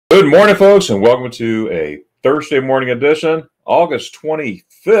Good morning, folks, and welcome to a Thursday morning edition, August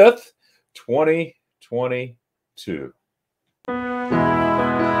 25th, 2022.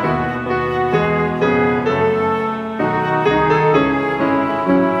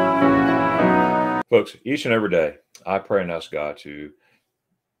 Folks, each and every day, I pray and ask God to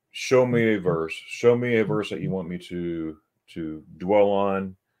show me a verse that you want me to dwell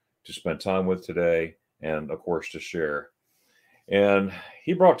on, to spend time with today, and of course, to share. And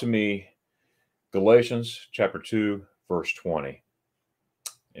he brought to me Galatians chapter 2, verse 20.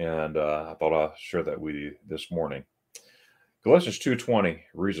 And I thought I'd share that with you this morning. Galatians 2:20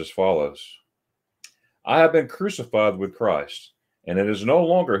 reads as follows: I have been crucified with Christ, and it is no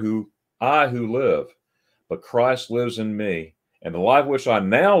longer I who live, but Christ lives in me. And the life which I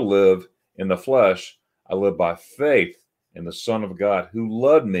now live in the flesh, I live by faith in the Son of God, who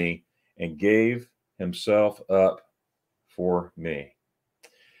loved me and gave himself up for me.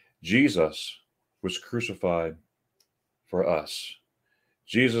 Jesus was crucified for us.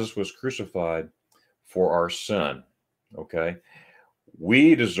 Jesus was crucified for our sin, okay?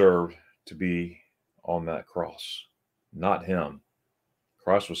 We deserved to be on that cross, not him.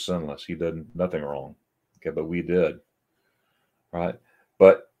 Christ was sinless. He did nothing wrong, okay, but we did, right?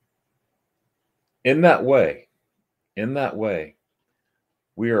 But in that way,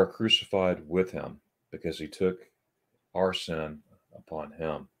 we are crucified with him because he took our sin upon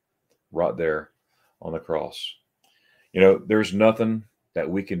him right there on the cross. You know, there's nothing that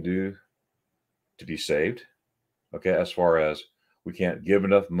we can do to be saved, okay, as far as we can't give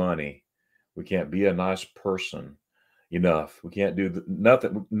enough money, we can't be a nice person enough, we can't do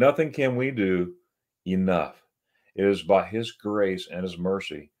nothing can we do enough. It is by his grace and his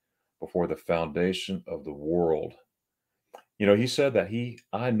mercy before the foundation of the world. You know, he said that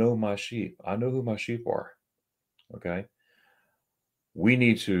I know my sheep. I know who my sheep are. Okay. We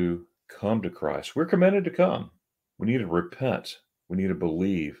need to come to Christ. We're commanded to come. We need to repent. We need to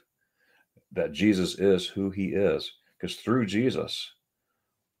believe that Jesus is who he is, because through Jesus,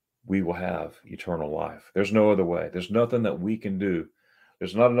 we will have eternal life. There's no other way. There's nothing that we can do.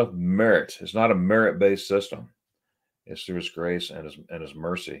 There's not enough merit. It's not a merit-based system. It's through his grace and his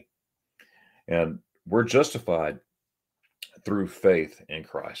mercy. And we're justified through faith in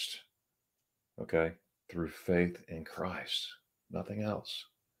Christ. Okay? Through faith in Christ. Nothing else.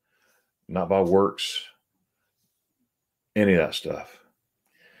 Not by works. Any of that stuff.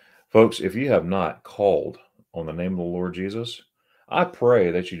 Folks, if you have not called on the name of the Lord Jesus, I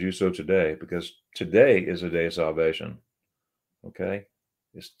pray that you do so today, because today is a day of salvation. Okay?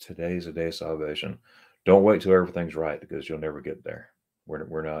 Today's a day of salvation. Don't wait till everything's right, because you'll never get there.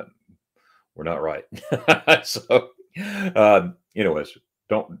 We're not right. So, anyways,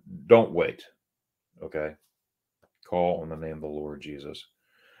 don't wait. Okay? Call on the name of the Lord Jesus.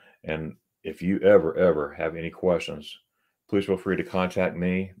 And if you ever have any questions, please feel free to contact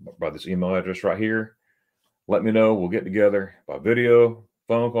me by this email address right here. Let me know. We'll get together by video,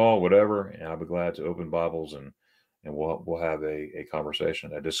 phone call, whatever, and I'll be glad to open Bibles and we'll have a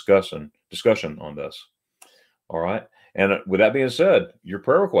conversation, a discussion on this. All right. And with that being said, your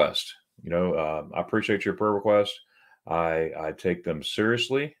prayer request, I appreciate your prayer request. I take them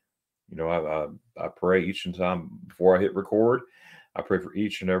seriously. I pray each and time before I hit record. I pray for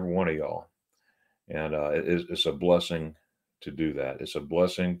each and every one of y'all. And it's a blessing to do that. It's a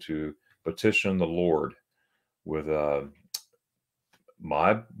blessing to petition the Lord with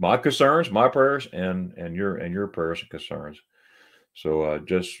my concerns, my prayers, and your prayers and concerns. So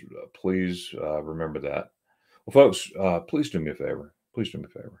just please remember that. Well, folks, please do me a favor. Please do me a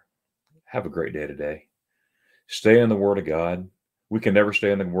favor. Have a great day today. Stay in the Word of God. We can never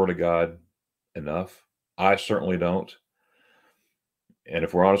stay in the Word of God enough. I certainly don't. And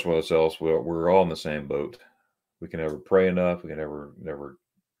if we're honest with ourselves, we're all in the same boat. We can never pray enough. We can never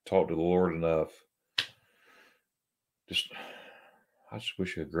talk to the Lord enough. I just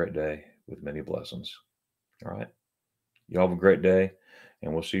wish you a great day with many blessings. All right. Y'all have a great day,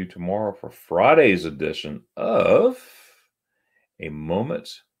 and we'll see you tomorrow for Friday's edition of A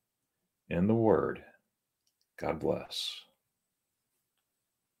Moment in the Word. God bless.